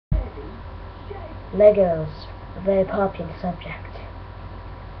Legos, a very popular subject,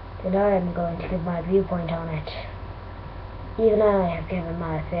 and I am going to give my viewpoint on it. Even I have given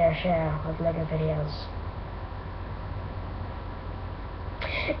my fair share of Lego videos.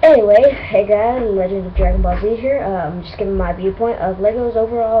 Anyway, hey guys, legendofdragonballz here. I'm just giving my viewpoint of Legos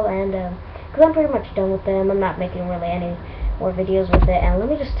overall, and because I'm pretty much done with them, I'm not making really any more videos with it. And let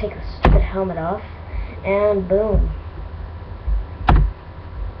me just take the stupid helmet off, and boom.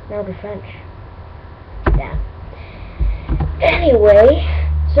 That'll be French. Yeah. Anyway,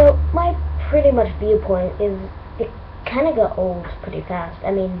 so my pretty much viewpoint is it kind of got old pretty fast.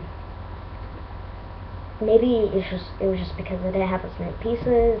 I mean, maybe it was just because it didn't have as many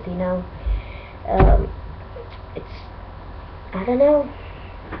pieces, you know. I don't know.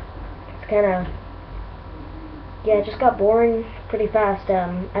 It's kind of, yeah, it just got boring pretty fast.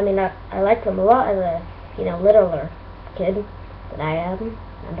 I mean, I liked them a lot as a, you know, littler kid that I am.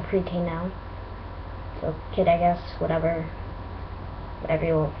 I'm a preteen now, so kid, I guess, whatever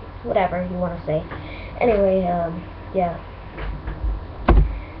you want to say. Anyway, yeah.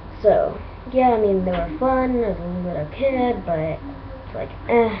 So, yeah, I mean, they were fun as a little kid, but it's like,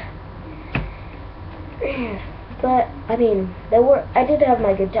 But, I mean, I did have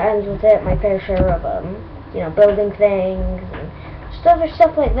my good times with it, my fair share of, you know, building things, and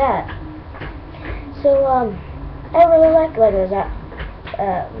stuff like that. So, I really like Legos.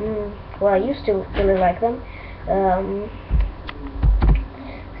 Well, I used to really like them.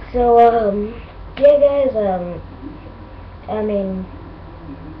 Yeah, guys, I mean,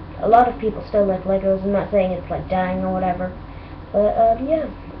 a lot of people still like Legos. I'm not saying it's like dying or whatever, but yeah.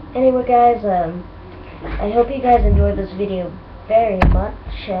 Anyway, guys, I hope you guys enjoyed this video very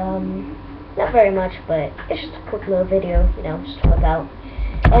much. Not very much, but it's just a quick little video, you know, just to look out.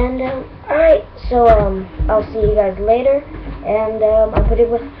 And alright, so I'll see you guys later, and I'm putting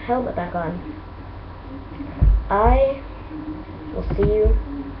the helmet back on. I will see you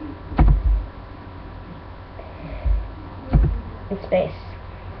in space.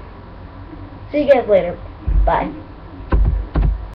 See you guys later. Bye.